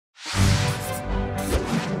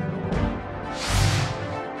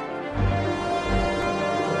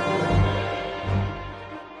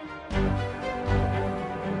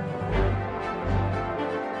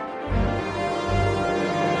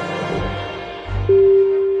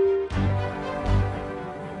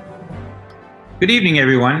Good evening,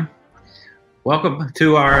 everyone. Welcome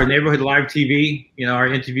to our Neighborhood Live TV,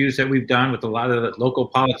 our interviews that we've done with a lot of the local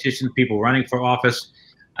politicians, people running for office,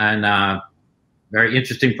 and very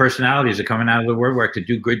interesting personalities are coming out of the woodwork to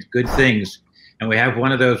do good things. And we have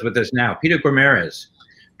one of those with us now, Peter Guimaraes.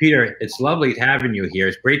 Peter, it's lovely having you here.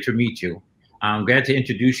 It's great to meet you. I'm glad to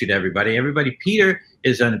introduce you to everybody. Peter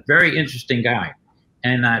is a very interesting guy.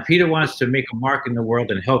 And Peter wants to make a mark in the world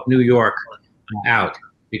and help New York out,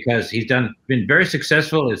 because he's been very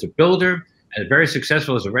successful as a builder, and very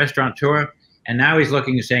successful as a restaurateur, and now he's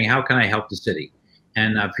looking and saying, how can I help the city?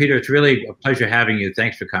 And Peter, it's really a pleasure having you.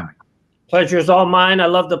 Thanks for coming. Pleasure is all mine. I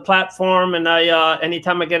love the platform, and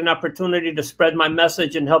anytime I get an opportunity to spread my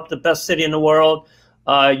message and help the best city in the world,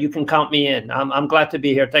 you can count me in. I'm glad to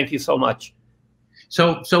be here. Thank you so much.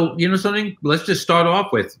 So you know something? Let's just start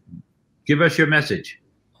off with, give us your message.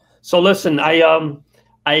 So listen,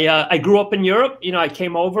 I grew up in Europe. I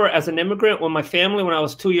came over as an immigrant with my family when I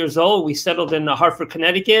was 2 years old. We settled in Hartford,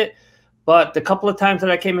 Connecticut. But the couple of times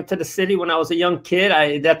that I came into the city when I was a young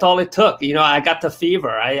kid, that's all it took. I got the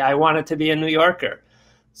fever. I wanted to be a New Yorker.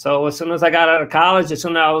 So as soon as I got out of college, as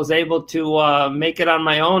soon as I was able to make it on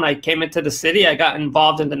my own, I came into the city. I got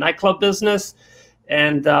involved in the nightclub business.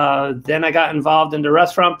 And then I got involved in the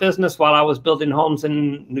restaurant business while I was building homes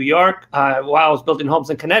in New York, while I was building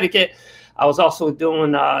homes in Connecticut. I was also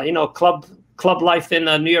doing, club life in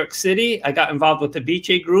New York City. I got involved with the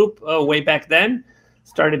BJ group way back then.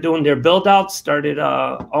 Started doing their build outs, started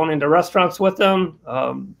owning the restaurants with them.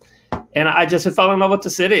 And I just fell in love with the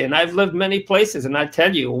city. And I've lived many places. And I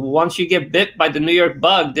tell you, once you get bit by the New York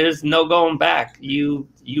bug, there's no going back. You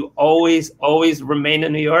always remain a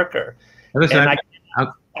New Yorker. Listen, I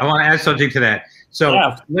want to add something to that. So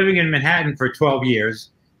yeah. Living in Manhattan for 12 years,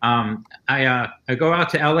 I go out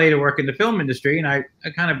to LA to work in the film industry, and I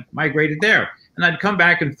kind of migrated there. And I'd come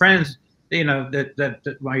back, and friends,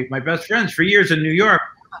 my best friends for years in New York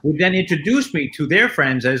would then introduce me to their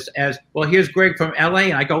friends as well, here's Gregg from LA.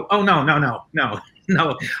 And I go, oh, no,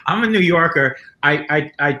 I'm a New Yorker.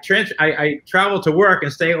 I travel to work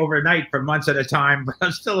and stay overnight for months at a time, but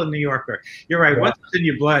I'm still a New Yorker. You're right. Once it's in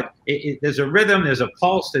your blood, there's a rhythm, there's a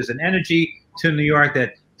pulse, there's an energy to New York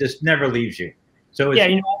that just never leaves you. So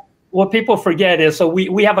yeah, what people forget is, so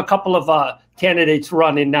we have a couple of candidates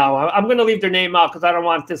running now. I'm going to leave their name out because I don't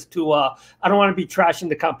want this to I don't want to be trashing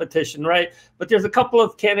the competition, right? But there's a couple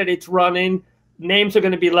of candidates running. Names are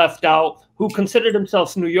going to be left out, who consider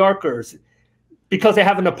themselves New Yorkers because they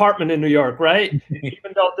have an apartment in New York, right?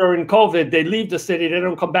 Even though during COVID they leave the city, they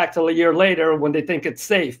don't come back till a year later when they think it's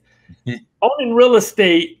safe. Owning real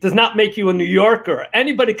estate does not make you a New Yorker.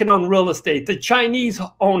 Anybody can own real estate. The Chinese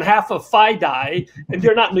own half of FiDi, and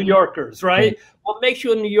they're not New Yorkers, right? What makes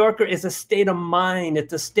you a New Yorker is a state of mind.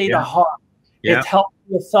 It's a state of heart. It's helping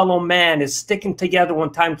your fellow man. It's sticking together when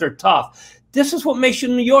times are tough. This is what makes you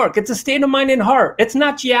New York. It's a state of mind and heart. It's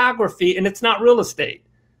not geography, and it's not real estate.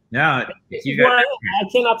 No, I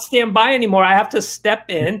cannot stand by anymore. I have to step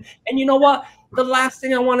in. And you know what? The last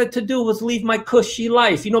thing I wanted to do was leave my cushy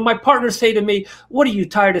life. My partners say to me, what are you,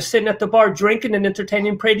 tired of sitting at the bar drinking and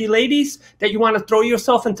entertaining pretty ladies, that you want to throw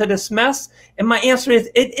yourself into this mess? And my answer is,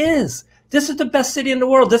 it is. This is the best city in the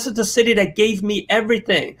world. This is the city that gave me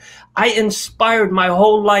everything. I inspired my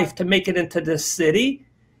whole life to make it into this city.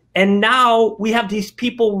 And now we have these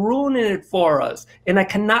people ruining it for us. And I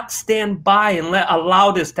cannot stand by and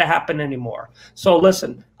allow this to happen anymore. So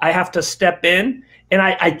listen, I have to step in. And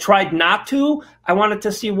I tried not to. I wanted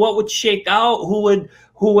to see what would shake out, who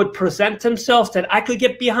would present themselves that I could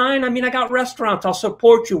get behind. I mean, I got restaurants. I'll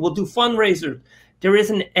support you. We'll do fundraisers. There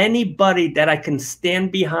isn't anybody that I can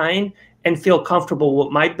stand behind and feel comfortable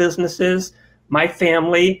with my businesses, my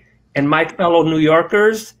family, and my fellow New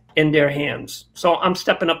Yorkers in their hands. So I'm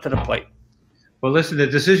stepping up to the plate. Well, listen, the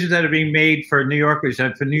decisions that are being made for New Yorkers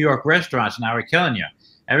and for New York restaurants now are killing you.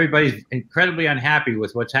 Everybody's incredibly unhappy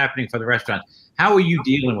with what's happening for the restaurants. How are you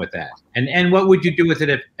dealing with that? And what would you do with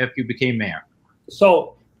it if you became mayor?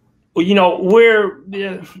 So, we're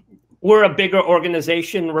a bigger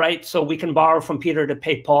organization, right? So we can borrow from Peter to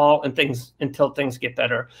pay Paul and things until things get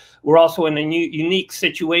better. We're also in a unique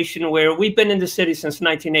situation where we've been in the city since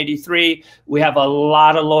 1983. We have a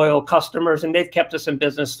lot of loyal customers, and they've kept us in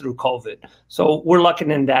business through COVID. So we're lucky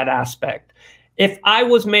in that aspect. If I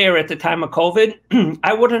was mayor at the time of COVID,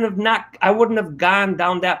 I wouldn't have gone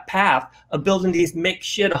down that path of building these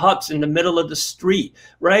makeshift huts in the middle of the street,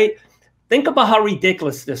 right? Think about how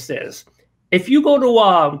ridiculous this is. If you go to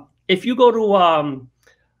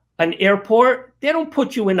an airport, they don't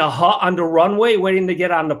put you in a hut on the runway waiting to get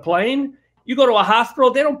on the plane. You go to a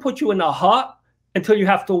hospital, they don't put you in a hut until you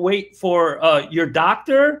have to wait for your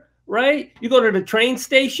doctor right? You go to the train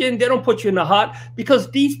station, they don't put you in a hut because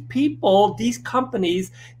these people, these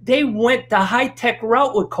companies, they went the high-tech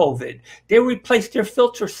route with COVID. They replaced their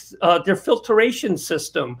filtration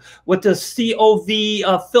system with the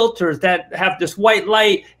COV filters that have this white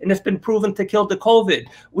light, and it's been proven to kill the COVID.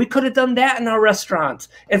 We could have done that in our restaurants.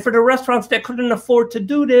 And for the restaurants that couldn't afford to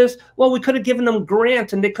do this, well, we could have given them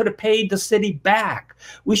grants and they could have paid the city back.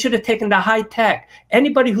 We should have taken the high-tech.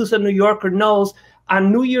 Anybody who's a New Yorker knows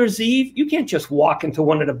on New Year's Eve, you can't just walk into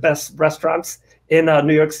one of the best restaurants in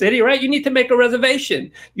New York City, right? You need to make a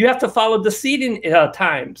reservation. You have to follow the seating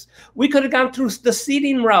times. We could have gone through the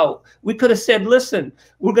seating route. We could have said, listen,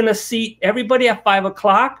 we're going to seat everybody at 5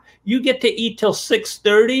 o'clock. You get to eat till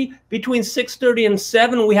 6:30. Between 6:30 and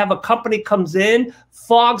 7, we have a company comes in,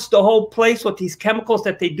 fogs the whole place with these chemicals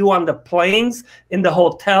that they do on the planes, in the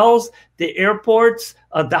hotels, the airports,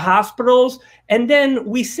 the hospitals. And then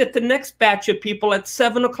we sit the next batch of people at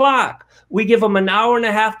 7 o'clock. We give them an hour and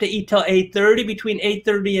a half to eat till 8:30. Between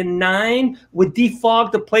 8:30 and 9, we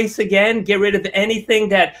defog the place again, get rid of anything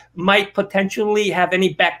that might potentially have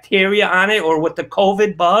any bacteria on it or with the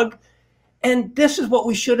COVID bug. And this is what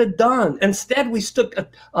we should have done. Instead, we took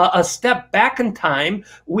a step back in time.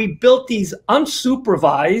 We built these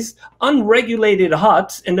unsupervised, unregulated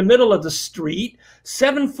huts in the middle of the street,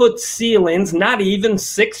 7-foot ceilings, not even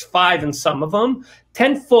 6'5" in some of them,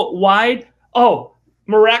 10-foot wide. Oh,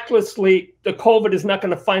 miraculously, the COVID is not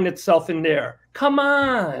going to find itself in there. Come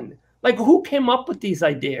on. Like, who came up with these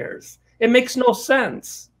ideas? It makes no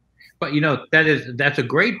sense. But that's a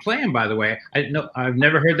great plan, by the way. I've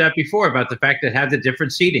never heard that before about the fact that have the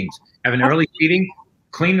different seatings, have an early seating,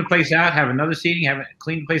 clean the place out, have another seating,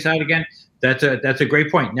 clean the place out again. That's a great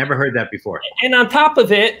point. Never heard that before. And on top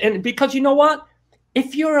of it, and because you know what,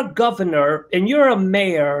 if you're a governor and you're a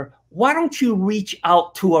mayor, why don't you reach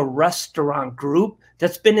out to a restaurant group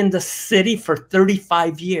that's been in the city for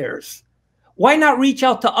 35 years? Why not reach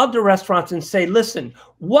out to other restaurants and say, listen,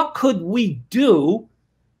 what could we do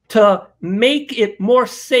to make it more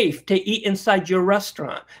safe to eat inside your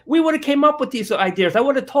restaurant? We would have came up with these ideas. I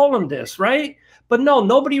would have told them this, right? But no,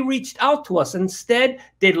 nobody reached out to us. Instead,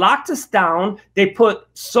 they locked us down. They put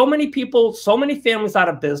so many people, so many families out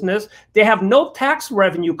of business. They have no tax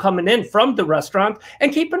revenue coming in from the restaurant.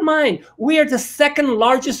 And keep in mind, we are the second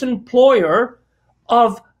largest employer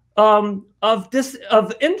of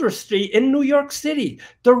industry in New York City.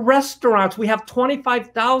 The restaurants, we have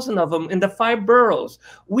 25,000 of them in the 5 boroughs.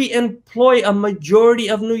 We employ a majority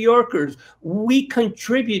of New Yorkers. We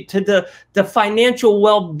contribute to the financial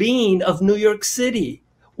well-being of New York City.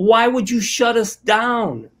 Why would you shut us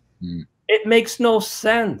down? It makes no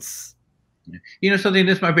sense. Something,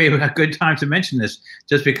 this might be a good time to mention this,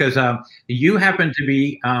 just because you happen to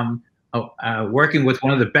be working with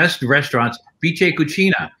one of the best restaurants, Vice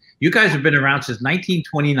Cucina. You guys have been around since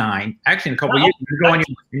 1929. Actually, in a couple of years, you're going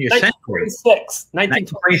in your century.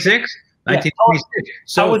 1926? 1926.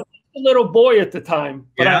 So I was a little boy at the time,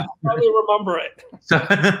 but I probably remember it. So,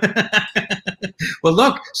 well,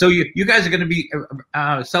 look, so you guys are going to be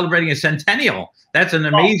celebrating a centennial. That's an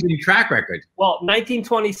amazing track record. Well,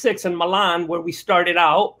 1926 in Milan, where we started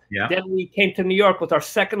out. Yeah. Then we came to New York with our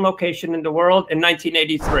second location in the world in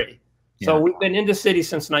 1983. So we've been in the city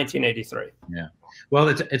since 1983. Yeah. Well,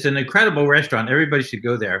 it's an incredible restaurant. Everybody should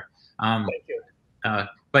go there. Thank you.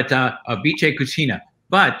 But Vice Cucina.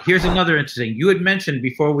 But here's another interesting. You had mentioned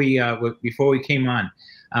before we came on,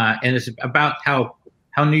 and it's about how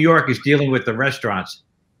New York is dealing with the restaurants.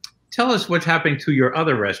 Tell us what's happening to your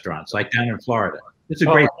other restaurants, like down in Florida. It's a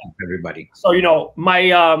great thing for everybody. So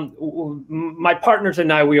my partners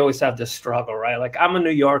and I, we always have this struggle, right? Like, I'm a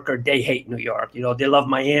New Yorker. They hate New York. They love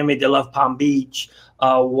Miami. They love Palm Beach.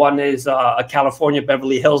 One is a California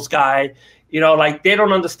Beverly Hills guy. Like, they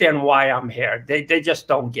don't understand why I'm here. They just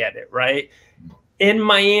don't get it, right? In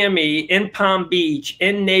Miami, in Palm Beach,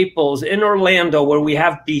 in Naples, in Orlando, where we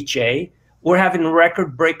have Beach A, we're having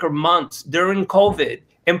record breaker months during COVID.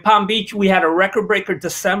 In Palm Beach, we had a record breaker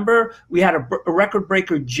December, we had a record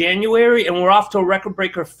breaker January, and we're off to a record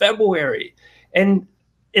breaker February. And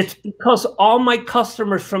it's because all my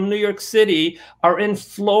customers from New York City are in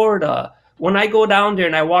Florida. When I go down there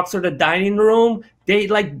and I walk through the dining room, they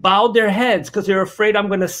like bow their heads because they're afraid I'm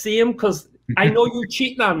going to see them because I know you're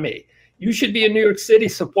cheating on me. You should be in New York City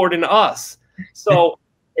supporting us. So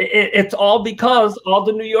it's all because all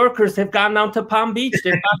the New Yorkers have gone down to Palm Beach.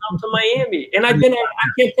 They've gone down to Miami. And I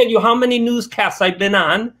can't tell you how many newscasts I've been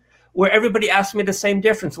on where everybody asks me the same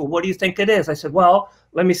difference. Well, what do you think it is? I said, well,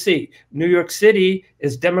 let me see. New York City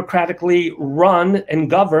is democratically run and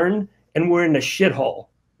governed, and we're in a shithole.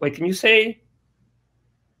 Wait, can you say?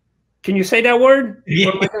 Can you say that word? Yeah.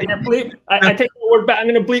 I take the word back. I'm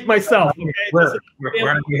going to bleep myself. Okay?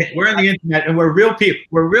 We're on the internet, and we're real people.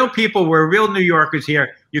 We're real people. We're real New Yorkers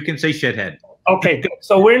here. You can say shithead. Okay, good.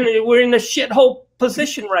 So we're in the shithole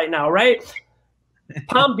position right now, right?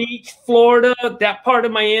 Palm Beach, Florida, that part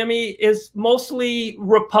of Miami is mostly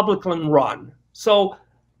Republican run. So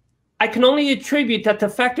I can only attribute that the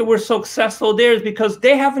fact that we're successful there is because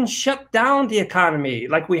they haven't shut down the economy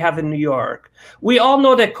like we have in New York. We all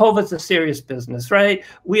know that COVID's a serious business, right?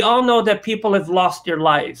 We all know that people have lost their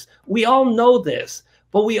lives. We all know this,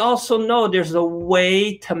 but we also know there's a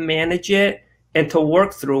way to manage it and to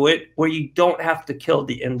work through it where you don't have to kill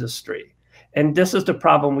the industry. And this is the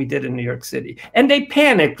problem we did in New York City. And they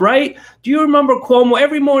panicked, right? Do you remember Cuomo?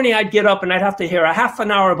 Every morning I'd get up and I'd have to hear a half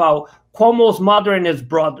an hour about Cuomo's mother and his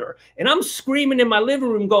brother. And I'm screaming in my living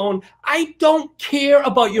room going, I don't care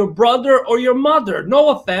about your brother or your mother. No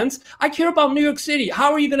offense. I care about New York City.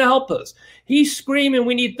 How are you going to help us? He's screaming,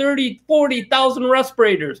 we need 30, 40,000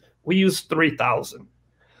 respirators. We use 3,000.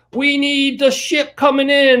 We need the ship coming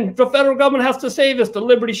in. The federal government has to save us. The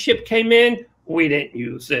Liberty ship came in. We didn't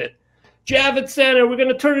use it. Javits Center, we're going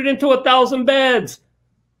to turn it into 1,000 beds.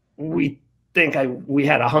 We think we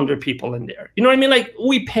had 100 people in there. You know what I mean? Like,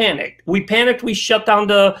 we panicked. We panicked. We shut down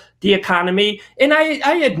the economy. And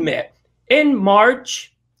I admit, in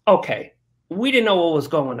March, okay, we didn't know what was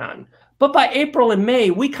going on. But by April and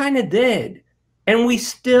May, we kind of did. And we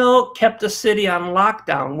still kept the city on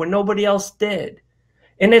lockdown when nobody else did.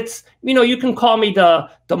 And it's, you know, you can call me the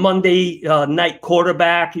Monday night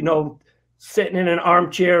quarterback, you know, sitting in an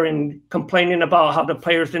armchair and complaining about how the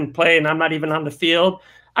players didn't play and I'm not even on the field.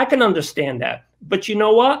 I can understand that. But you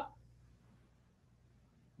know what?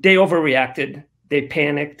 They overreacted. They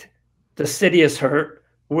panicked. The city is hurt.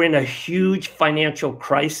 We're in a huge financial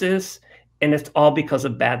crisis, and it's all because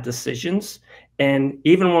of bad decisions. And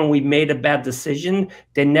even when we made a bad decision,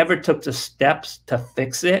 they never took the steps to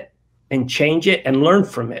fix it and change it and learn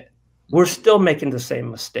from it. We're still making the same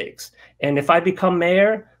mistakes. And if I become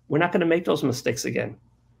mayor, we're not going to make those mistakes again.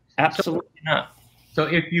 Absolutely not. So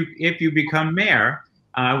if you become mayor,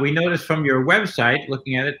 we noticed from your website,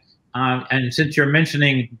 looking at it, and since you're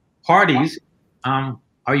mentioning parties,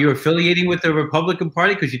 are you affiliating with the Republican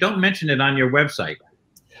Party? Because you don't mention it on your website.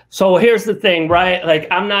 So here's the thing, right? Like,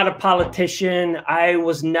 I'm not a politician. I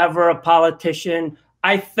was never a politician.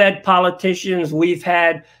 I fed politicians. We've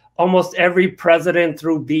had almost every president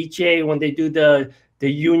through BJ when they do the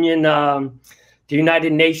union, the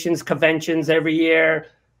United Nations conventions every year.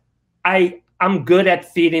 I'm good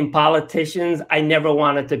at feeding politicians. I never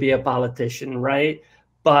wanted to be a politician, right?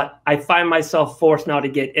 But I find myself forced now to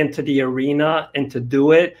get into the arena and to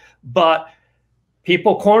do it. But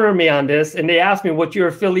people corner me on this and they ask me, what's your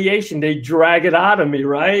affiliation? They drag it out of me,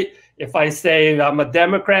 right? If I say I'm a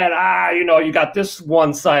Democrat, you know, you got this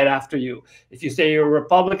one side after you. If you say you're a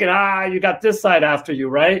Republican, you got this side after you,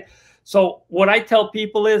 right? So what I tell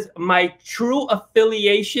people is my true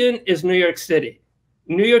affiliation is New York City.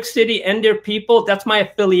 New York City and their people, that's my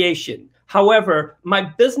affiliation. However, my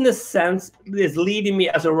business sense is leading me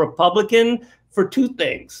as a Republican for two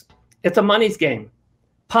things. It's a money's game.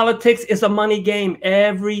 Politics is a money game.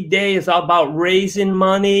 Every day is about raising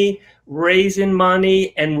money,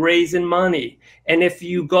 and raising money. And if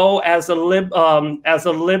you go as a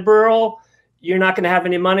liberal, you're not going to have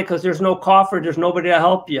any money because there's no coffer. There's nobody to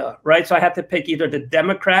help you, right? So I had to pick either the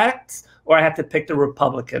Democrats or I had to pick the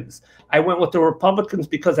Republicans. I went with the Republicans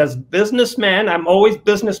because as businessman, I'm always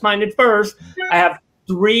business-minded first. I have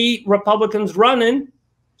 3 Republicans running,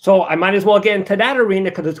 so I might as well get into that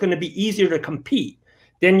arena because it's going to be easier to compete.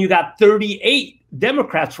 Then you got 38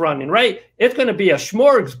 Democrats running, right? It's going to be a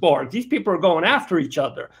smorgasbord. These people are going after each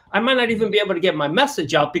other. I might not even be able to get my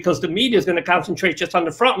message out because the media is going to concentrate just on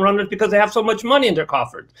the front runners because they have so much money in their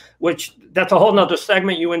coffers, which that's a whole nother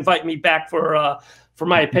segment. You invite me back for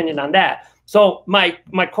my opinion on that. So my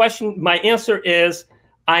answer is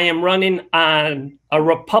I am running on a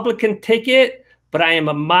Republican ticket, but I am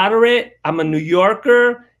a moderate. I'm a New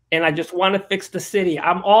Yorker. And I just want to fix the city.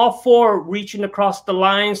 I'm all for reaching across the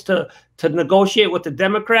lines to negotiate with the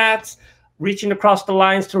Democrats, reaching across the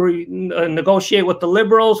lines to negotiate with the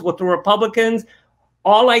liberals, with the Republicans.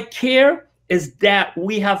 All I care is that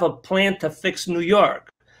we have a plan to fix New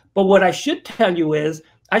York. But what I should tell you is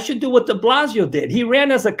I should do what de Blasio did. He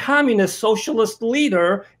ran as a communist socialist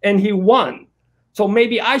leader and he won. So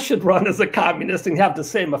maybe I should run as a communist and have the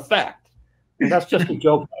same effect. And that's just a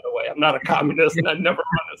joke, by the way. I'm not a communist, and I've never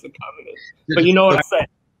run as a communist. But you know what I'm saying.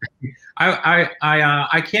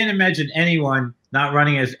 I can't imagine anyone not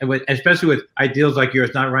running especially with ideals like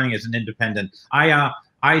yours, not running as an independent.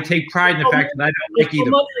 I take pride in the fact that I don't like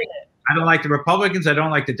either. I don't like the Republicans. I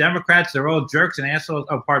don't like the Democrats. They're all jerks and assholes.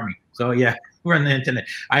 Oh, pardon me. So yeah, we're on the internet.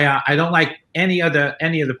 I don't like any of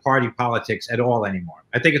the party politics at all anymore.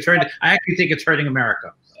 I think it's hurting. I actually think it's hurting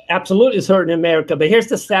America. Absolutely, it's hurting America. But here's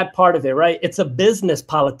the sad part of it, right? It's a business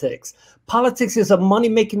politics. Politics is a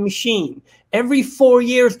money-making machine. Every 4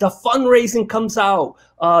 years, the fundraising comes out.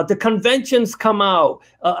 The conventions come out.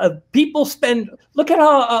 People spend, look at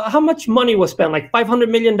how much money was spent, like $500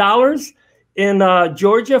 million in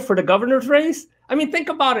Georgia for the governor's race. I mean, think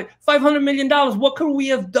about it. $500 million. What could we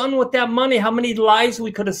have done with that money? How many lives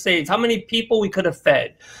we could have saved? How many people we could have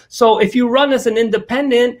fed? So if you run as an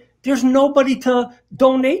independent, there's nobody to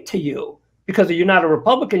donate to you. Because you're not a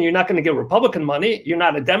Republican, you're not going to get Republican money. You're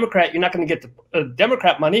not a Democrat, you're not going to get the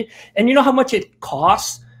Democrat money. And you know how much it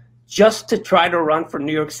costs just to try to run for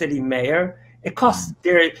New York City mayor? It costs,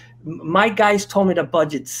 my guys told me to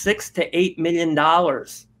budget $6 to $8 million. Wow.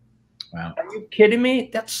 Are you kidding me?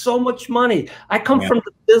 That's so much money. I come from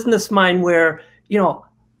the business mind where, you know,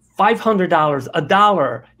 $500,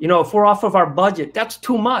 $1, you know, if we're off of our budget, that's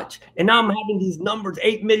too much. And now I'm having these numbers,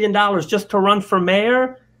 $8 million just to run for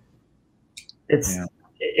mayor.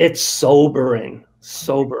 It's sobering.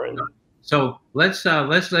 So let's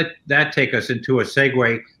let that take us into a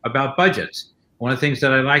segue about budgets. One of the things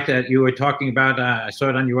that I like that you were talking about, I saw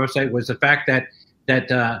it on your website, was the fact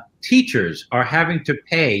that teachers are having to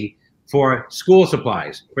pay for school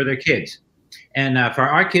supplies for their kids, and for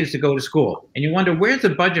our kids to go to school. And you wonder, where's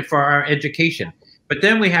the budget for our education? But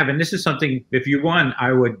then we have, and this is something, if you won,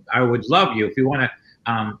 I would love you if you want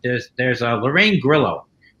to. There's Lorraine Grillo.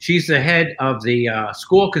 She's the head of the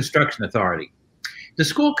School Construction Authority. The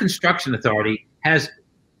School Construction Authority has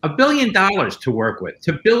 $1 billion to work with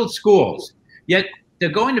to build schools. Yet they're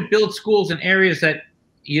going to build schools in areas that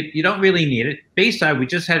you don't really need it. Bayside, we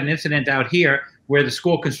just had an incident out here where the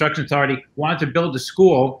School Construction Authority wanted to build a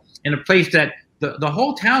school in a place that the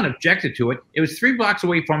whole town objected to it. It was 3 blocks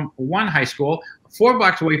away from one high school, 4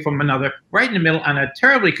 blocks away from another, right in the middle on a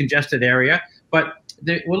terribly congested area. But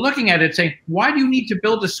we're looking at it saying, why do you need to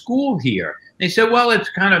build a school here? They said, well, it's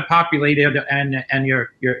kind of populated and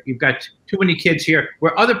you've got too many kids here.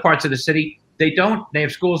 Where other parts of the city, they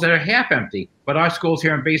have schools that are half empty, but our schools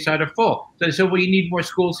here in Bayside are full. So they said, well, you need more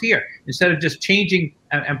schools here. Instead of just changing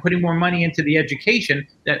and putting more money into the education,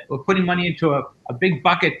 that we're putting money into a big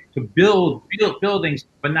bucket to build buildings,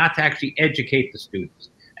 but not to actually educate the students.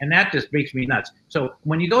 And that just makes me nuts. So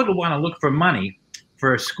when you go to want to look for money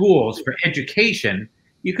for schools, for education,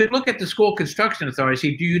 you could look at the School Construction Authority and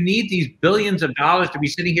say, do you need these billions of dollars to be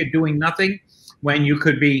sitting here doing nothing when you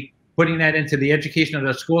could be putting that into the education of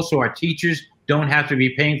the school so our teachers don't have to be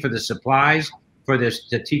paying for the supplies for this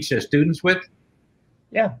to teach their students with?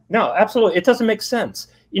 Yeah, no, absolutely. It doesn't make sense.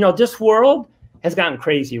 You know, this world has gotten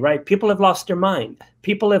crazy, right? People have lost their mind.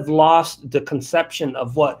 People have lost the conception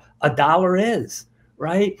of what a dollar is,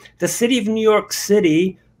 right? The city of New York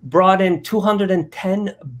City brought in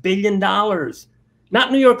 $210 billion. Not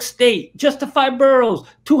New York State, just the 5 boroughs,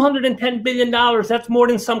 $210 billion. That's more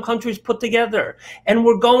than some countries put together. And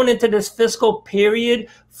we're going into this fiscal period,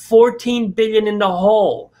 $14 billion in the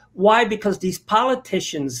hole. Why? Because these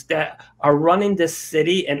politicians that are running this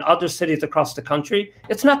city and other cities across the country,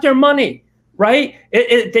 it's not their money, right?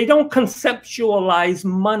 They don't conceptualize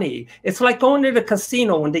money. It's like going to the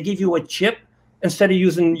casino when they give you a chip instead of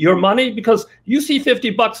using your money, because you see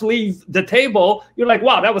 $50 leave the table, you're like,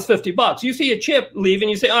 wow, that was $50. You see a chip leave and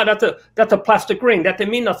you say, oh, that's a plastic ring. That didn't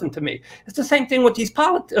mean nothing to me. It's the same thing with these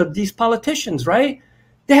politicians, right?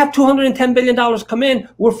 They have $210 billion come in.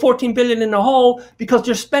 We're $14 billion in the hole because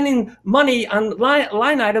they're spending money on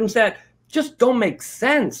line items that just don't make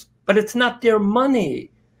sense, but it's not their money.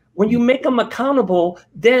 When you make them accountable,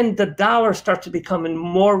 then the dollar starts to become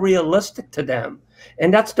more realistic to them.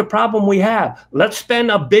 And that's the problem we have. Let's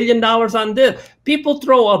spend $1 billion on this. People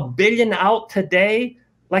throw $1 billion out today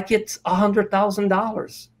like it's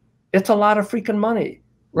 $100,000. It's a lot of freaking money,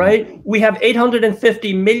 right? We have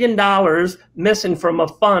 $850 million missing from a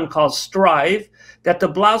fund called Strive that de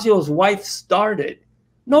Blasio's wife started.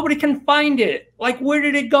 Nobody can find it. Like, where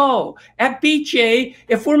did it go? At Beach A,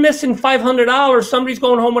 if we're missing $500, somebody's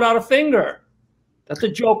going home without a finger. That's a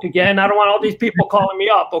joke again. I don't want all these people calling me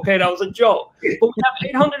up. Okay, that was a joke. But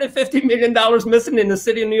we have $850 million missing in the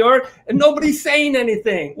city of New York, and nobody's saying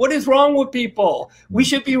anything. What is wrong with people? We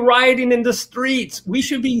should be rioting in the streets. We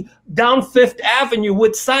should be down Fifth Avenue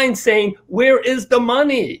with signs saying, where is the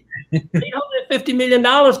money? $850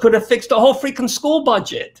 million could have fixed the whole freaking school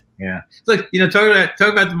budget. Yeah. Look, you know, talk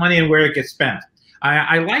about the money and where it gets spent.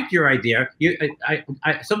 I like your idea.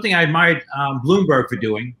 Something I admired Bloomberg for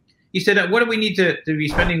doing He said, what do we need to be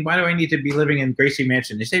spending? Why do I need to be living in Gracie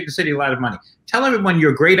Mansion? They save the city a lot of money. Tell everyone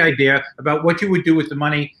your great idea about what you would do with the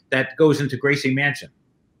money that goes into Gracie Mansion.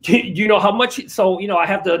 Do you know how much? So, I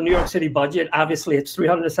have the New York City budget. Obviously, it's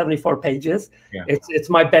 374 pages. Yeah. It's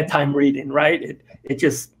my bedtime reading, right?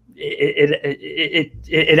 It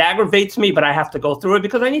aggravates me, but I have to go through it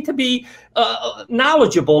because I need to be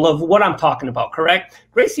knowledgeable of what I'm talking about, correct?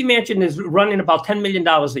 Gracie Mansion is running about $10 million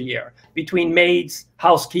a year between maids,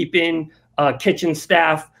 housekeeping, kitchen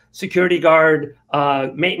staff, security guard,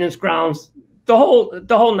 maintenance grounds, the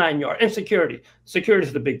whole 9 yards, and security. Security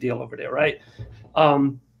is the big deal over there, right?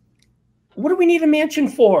 What do we need a mansion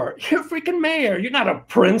for? You're a freaking mayor. You're not a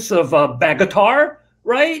prince of Bagatar,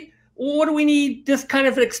 right? What do we need this kind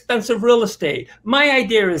of expensive real estate? My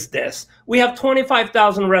idea is this. We have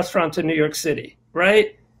 25,000 restaurants in New York City,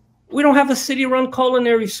 right? We don't have a city-run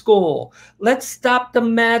culinary school. Let's stop the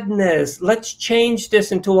madness. Let's change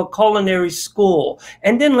this into a culinary school.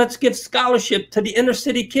 And then let's give scholarship to the inner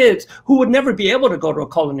city kids who would never be able to go to a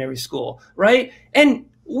culinary school, right? And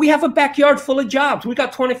we have a backyard full of jobs. We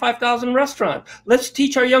got 25,000 restaurants. Let's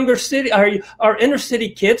teach our younger city, our inner city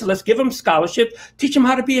kids. Let's give them scholarship. Teach them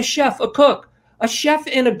how to be a chef, a cook. A chef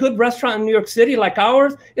in a good restaurant in New York City like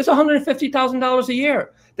ours is $150,000 a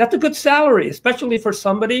year. That's a good salary, especially for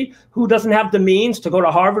somebody who doesn't have the means to go to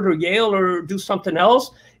Harvard or Yale or do something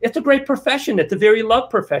else. It's a great profession. It's a very loved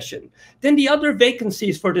profession. Then the other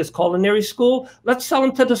vacancies for this culinary school, let's sell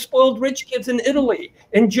them to the spoiled rich kids in Italy,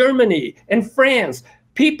 in Germany, in France.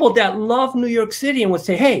 People that love New York City and would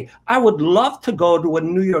say, hey, I would love to go to a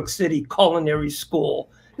New York City culinary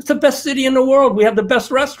school. It's the best city in the world. We have the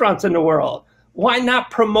best restaurants in the world. Why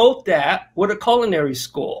not promote that with a culinary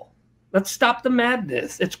school? Let's stop the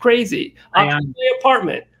madness. It's crazy. I'll take my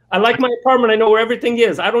apartment. I like my apartment. I know where everything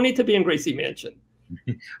is. I don't need to be in Gracie Mansion.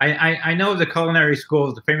 I know the culinary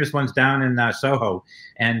schools, the famous ones down in Soho,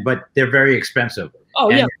 but they're very expensive. Oh,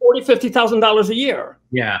 yeah, $40,000, $50,000 a year.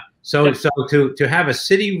 Yeah. So to have a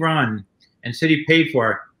city run and city paid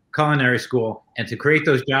for culinary school and to create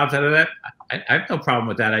those jobs out of that, I have no problem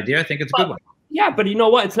with that idea. I think it's a good one. Yeah, but you know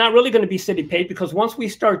what? It's not really going to be city paid because once we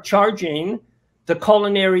start charging the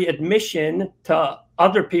culinary admission to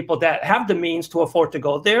other people that have the means to afford to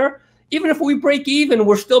go there, even if we break even,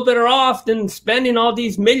 we're still better off than spending all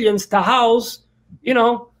these millions to house,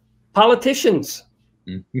 politicians.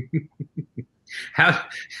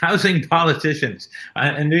 Housing politicians,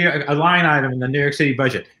 in New York, a line item in the New York City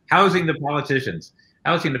budget. Housing the politicians.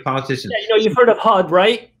 Housing the politicians. Yeah, you've heard of HUD,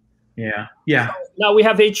 right? Yeah, yeah. So now we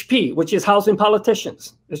have HP, which is housing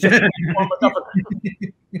politicians. It's just a form of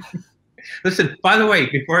government. Listen, by the way,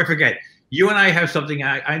 before I forget, you and I have something.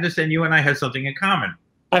 I understand you and I have something in common.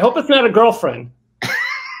 I hope it's not a girlfriend.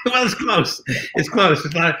 Well, it's close. It's close.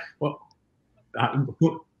 It's not. Well,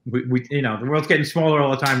 we the world's getting smaller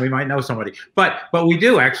all the time. We might know somebody, but we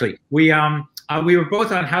do actually. We were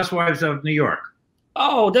both on Housewives of New York.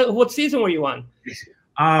 Oh, what season were you on?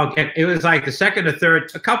 Okay, it was like the second or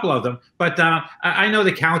third, a couple of them. But I know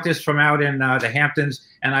the Countess from out in the Hamptons,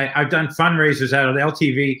 and I've done fundraisers out of the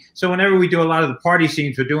LTV. So whenever we do a lot of the party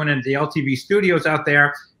scenes, we're doing it in the LTV studios out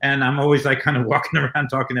there, and I'm always like kind of walking around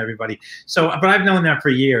talking to everybody. So, but I've known them for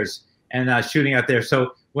years and shooting out there.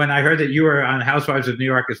 So when I heard that you were on Housewives of New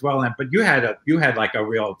York as well, but you had like a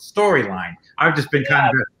real storyline. I've just been kind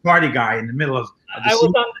of a party guy in the middle of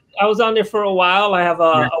I was on there for a while. I have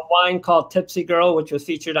a wine called Tipsy Girl, which was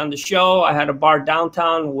featured on the show. I had a bar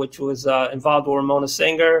downtown, which was involved with Ramona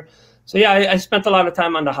Singer. So yeah, I spent a lot of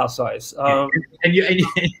time on the Housewives. Don't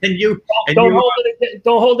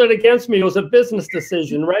hold it against me. It was a business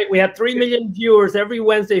decision, right? We had 3 million viewers every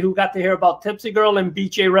Wednesday who got to hear about Tipsy Girl and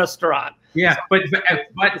BJ Restaurant. Yeah, but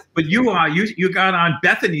you got on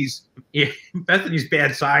Bethany's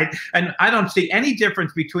bad side, and I don't see any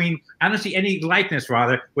difference I don't see any likeness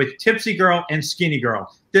rather with Tipsy Girl and Skinny Girl.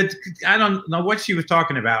 I don't know what she was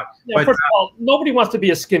talking about. Yeah, but first of all, nobody wants to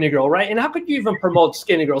be a skinny girl, right? And how could you even promote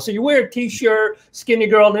Skinny Girl? So you wear a T-shirt, Skinny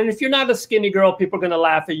Girl, and if you're not a skinny girl, people are going to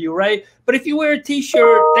laugh at you, right? But if you wear a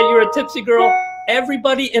T-shirt that you're a Tipsy Girl,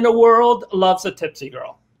 everybody in the world loves a Tipsy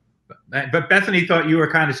Girl. But Bethany thought you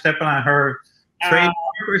were kind of stepping on her trademark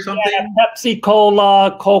or something? Yeah,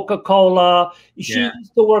 Pepsi-Cola, Coca-Cola. She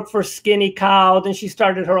used to work for Skinny Cow. Then she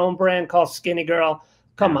started her own brand called Skinny Girl.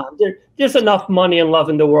 Come on. There's enough money and love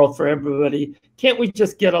in the world for everybody. Can't we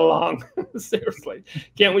just get along? Seriously.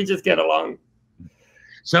 Can't we just get along?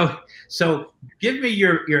 So give me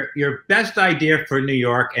your best idea for New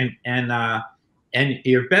York and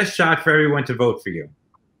your best shot for everyone to vote for you.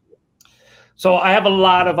 So I have a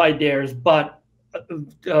lot of ideas, but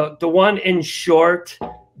the one in short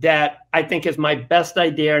that I think is my best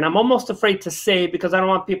idea, and I'm almost afraid to say because I don't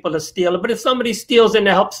want people to steal it. But if somebody steals it and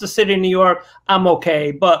it helps the city of New York, I'm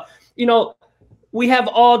okay. But, you know, we have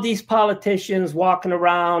all these politicians walking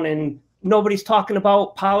around and nobody's talking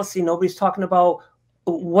about policy. Nobody's talking about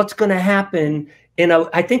what's going to happen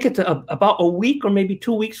I think it's about a week or maybe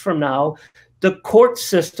 2 weeks from now. The court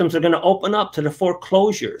systems are going to open up to the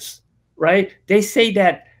foreclosures, right? They say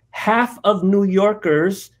that half of New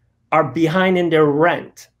Yorkers are behind in their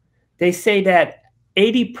rent. They say that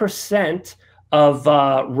 80% of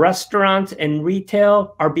restaurants and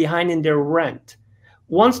retail are behind in their rent.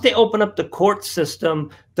 Once they open up the court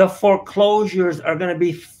system, the foreclosures are going to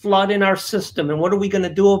be flooding our system. And what are we going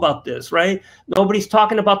to do about this, right? Nobody's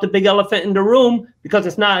talking about the big elephant in the room because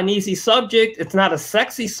it's not an easy subject. It's not a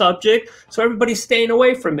sexy subject. So everybody's staying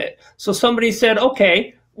away from it. So somebody said,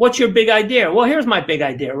 okay, what's your big idea? Well, here's my big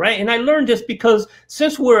idea, right? And I learned this because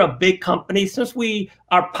since we're a big company, since we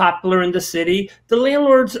are popular in the city, the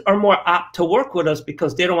landlords are more apt to work with us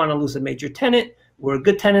because they don't want to lose a major tenant. We're a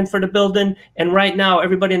good tenant for the building. And right now,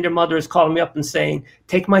 everybody and their mother is calling me up and saying,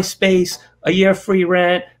 take my space, a year free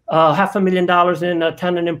rent, $500,000 in a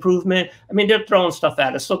tenant improvement. I mean, they're throwing stuff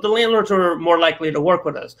at us. So the landlords are more likely to work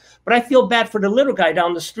with us. But I feel bad for the little guy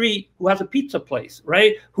down the street who has a pizza place,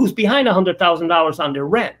 right? Who's behind $100,000 on their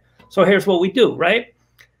rent. So here's what we do, right?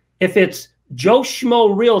 If it's Joe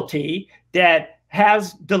Schmo Realty that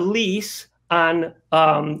has the lease on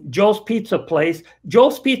Joe's Pizza Place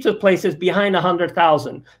is behind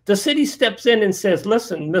 100,000. The city steps in and says,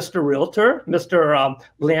 listen, Mr. Realtor, Mr.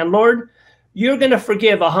 Landlord, you're going to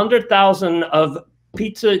forgive 100,000 of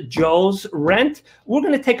Pizza Joe's rent. We're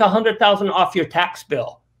going to take 100,000 off your tax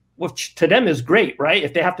bill, which to them is great, right?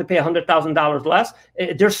 If they have to pay $100,000 less,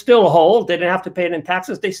 there's still a hole. They didn't have to pay it in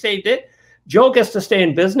taxes. They saved it. Joe gets to stay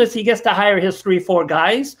in business. He gets to hire his 3-4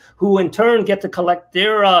 guys who in turn get to collect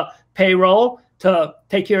their payroll to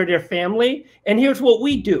take care of their family. And here's what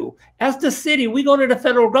we do. As the city, we go to the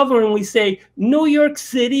federal government and we say, New York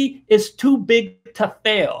City is too big to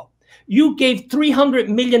fail. You gave $300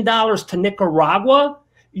 million to Nicaragua.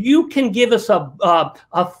 You can give us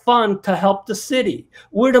a fund to help the city.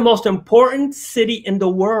 We're the most important city in the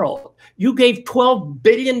world. You gave $12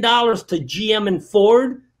 billion to GM and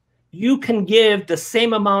Ford. You can give the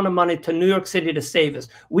same amount of money to New York City to save us.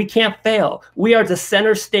 We can't fail. We are the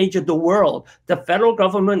center stage of the world. The federal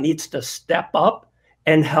government needs to step up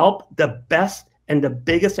and help the best and the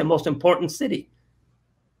biggest and most important city.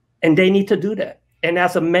 And they need to do that. And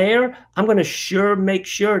as a mayor, I'm going to make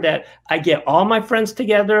sure that I get all my friends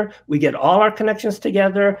together. We get all our connections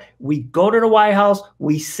together. We go to the White House.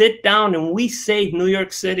 We sit down and we save New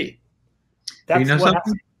York City. That's what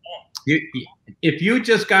happens. If you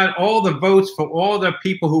just got all the votes for all the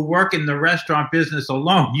people who work in the restaurant business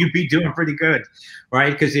alone, you'd be doing pretty good,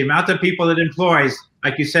 right? Because the amount of people it employs,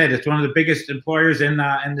 like you said, it's one of the biggest employers in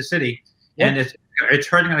the city, yeah. And it's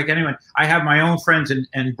hurting like anyone. I have my own friends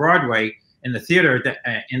in Broadway in the theater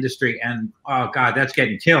industry, and oh God, that's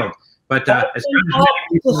getting killed. But as many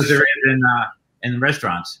people as there is in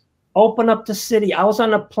restaurants. Open up the city. I was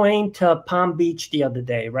on a plane to Palm Beach the other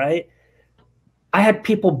day, right? I had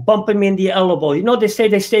people bumping me in the elbow. You know, they say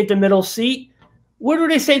they saved the middle seat. Where do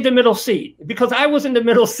they save the middle seat? Because I was in the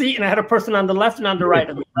middle seat and I had a person on the left and on the right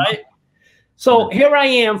of me, right? So here I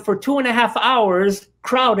am for 2.5 hours,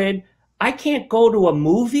 crowded. I can't go to a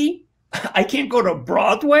movie. I can't go to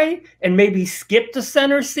Broadway and maybe skip the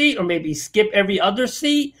center seat or maybe skip every other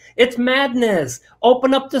seat. It's madness.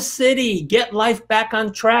 Open up the city. Get life back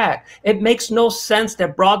on track. It makes no sense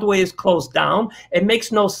that Broadway is closed down. It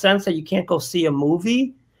makes no sense that you can't go see a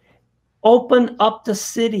movie. Open up the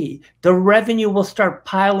city. The revenue will start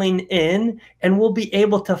piling in and we'll be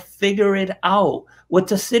able to figure it out. With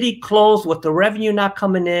the city closed, with the revenue not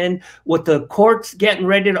coming in, with the courts getting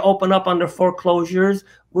ready to open up under foreclosures,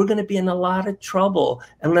 we're going to be in a lot of trouble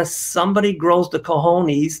unless somebody grows the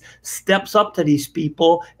cojones, steps up to these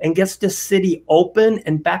people, and gets this city open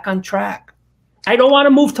and back on track. I don't want to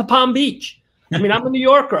move to Palm Beach. I mean, I'm a New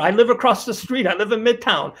Yorker. I live across the street. I live in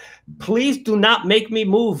Midtown. Please do not make me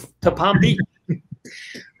move to Palm Beach.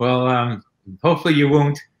 Well, hopefully you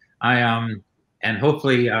won't. And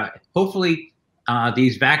hopefully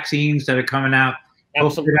these vaccines that are coming out,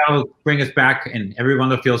 hopefully that'll bring us back and everyone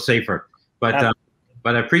will feel safer.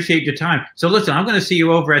 But I appreciate your time. So listen, I'm going to see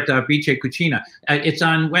you over at Vice Cucina. It's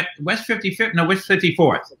on West 55th, no, West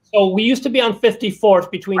 54th. So we used to be on 54th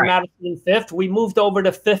between Madison and 5th. We moved over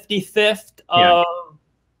to 55th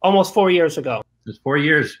almost 4 years ago. It's 4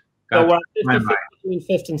 years. So we're on 55th between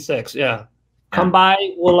 5th and 6th. Yeah. Come by.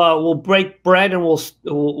 We'll break bread and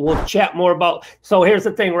we'll chat more about. So here's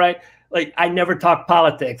the thing, right? like I never talk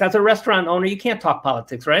politics. As a restaurant owner, you can't talk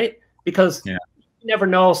politics, right? Because you never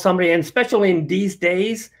know somebody, and especially in these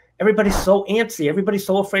days, everybody's so antsy. Everybody's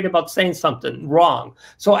so afraid about saying something wrong.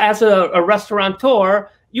 So as a restaurateur,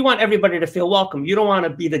 you want everybody to feel welcome. You don't want to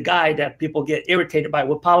be the guy that people get irritated by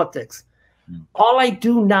with politics. All I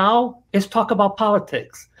do now is talk about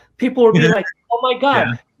politics. People will be like, oh my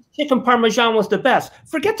God, chicken Parmesan was the best.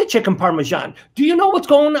 Forget the chicken Parmesan. Do you know what's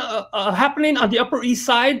happening on the Upper East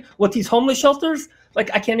Side with these homeless shelters?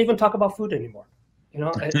 Like, I can't even talk about food anymore. You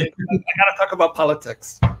know, I got to talk about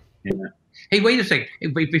politics. Yeah. Hey, wait a second.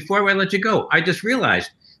 Before I let you go, I just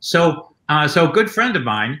realized. So a good friend of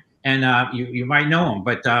mine, and you might know him,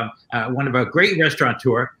 but one of our great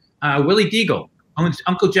restaurateur, Willie Deagle, owns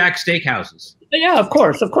Uncle Jack's Steakhouses. Yeah, of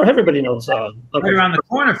course. Everybody knows. Right around the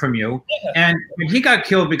corner from you. And he got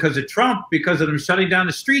killed because of Trump, because of them shutting down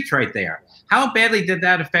the streets right there. How badly did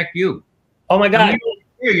that affect you? Oh, my God.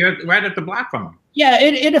 You're right up the block from him. Yeah,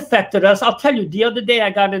 it affected us. I'll tell you, the other day I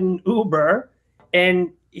got an Uber,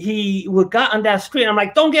 and he got on that street. I'm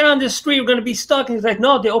like, don't get on this street. We're going to be stuck. And he's like,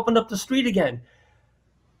 no, they opened up the street again.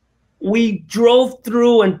 We drove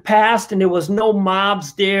through and passed, and there was no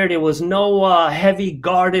mobs there. There was no heavy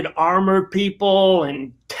guarded armored people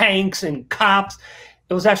and tanks and cops.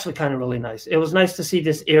 It was actually kind of really nice. It was nice to see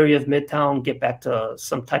this area of Midtown get back to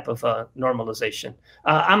some type of normalization.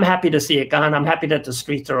 I'm happy to see it gone. I'm happy that the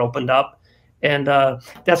streets are opened up. And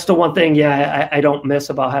that's the one thing, I don't miss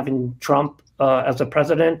about having Trump as a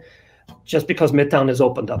president, just because Midtown is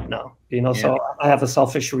opened up now. You know, so I have a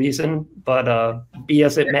selfish reason, but be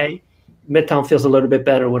as it may, Midtown feels a little bit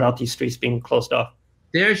better without these streets being closed off.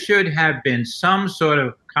 There should have been some sort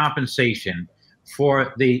of compensation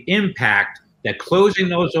for the impact that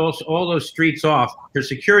closing all those streets off for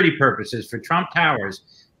security purposes for Trump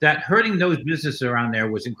Towers, that hurting those businesses around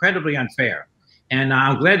there was incredibly unfair. And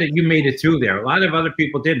I'm glad that you made it through there. A lot of other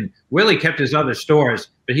people didn't. Willie kept his other stores,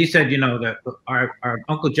 but he said, you know, that our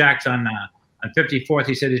Uncle Jack's on 54th,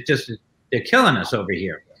 he said, it's just, they're killing us over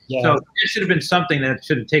here. Yeah. So there should have been something that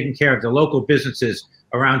should have taken care of the local businesses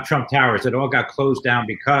around Trump Towers that all got closed down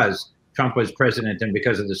because Trump was president and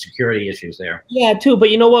because of the security issues there. Yeah, too. But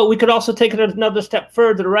you know what? We could also take it another step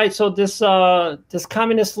further, right? So this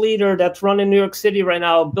communist leader that's running New York City right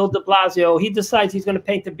now, Bill de Blasio, he decides he's going to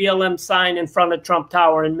paint the BLM sign in front of Trump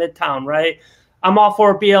Tower in Midtown, right? I'm all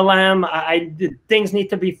for BLM. Things need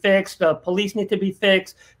to be fixed. The police need to be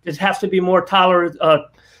fixed. There has to be more tolerable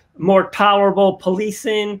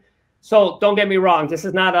policing. So don't get me wrong. This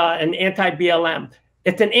is not an anti-BLM.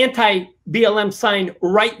 It's an anti-BLM sign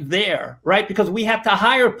right there, right? Because we had to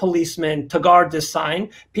hire policemen to guard this sign.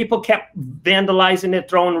 People kept vandalizing it,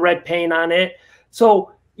 throwing red paint on it.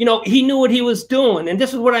 So, you know, he knew what he was doing. And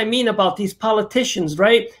this is what I mean about these politicians,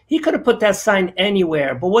 right? He could have put that sign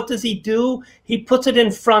anywhere. But what does he do? He puts it in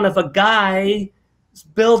front of a guy's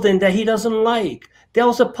building that he doesn't like. That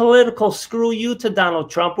was a political screw you to Donald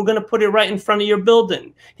Trump. We're going to put it right in front of your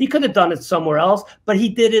building. He could have done it somewhere else, but he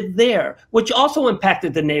did it there, which also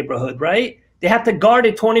impacted the neighborhood, right? They had to guard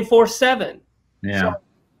it 24/7. Yeah. So,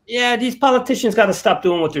 yeah, these politicians got to stop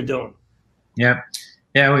doing what they're doing. Yeah.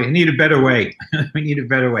 Yeah, we need a better way. We need a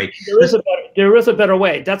better way. There is a better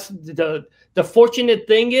way. That's the fortunate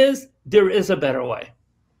thing is there is a better way.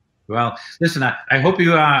 Well, listen, I hope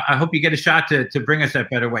you get a shot to bring us that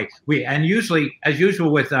better way. And usually, as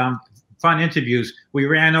usual with fun interviews, we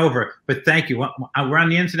ran over, but thank you. We're on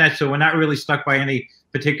the internet, so we're not really stuck by any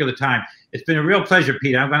particular time. It's been a real pleasure,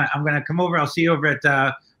 Peter. I'm gonna come over. I'll see you over at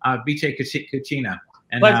Biche Cucina.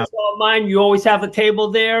 Pleasure's all mine. You always have a table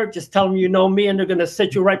there. Just tell them you know me, and they're gonna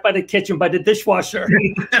sit you right by the kitchen, by the dishwasher.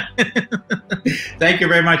 Thank you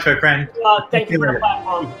very much, my friend. Thank you for the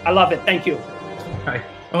platform. I love it. Thank you. All right.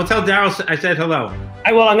 Well, tell Daryl I said hello.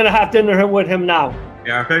 I will. I'm going to have dinner with him now.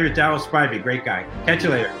 Yeah, our favorite Daryl Spivey. Great guy. Catch you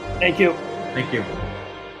later. Thank you. Thank you.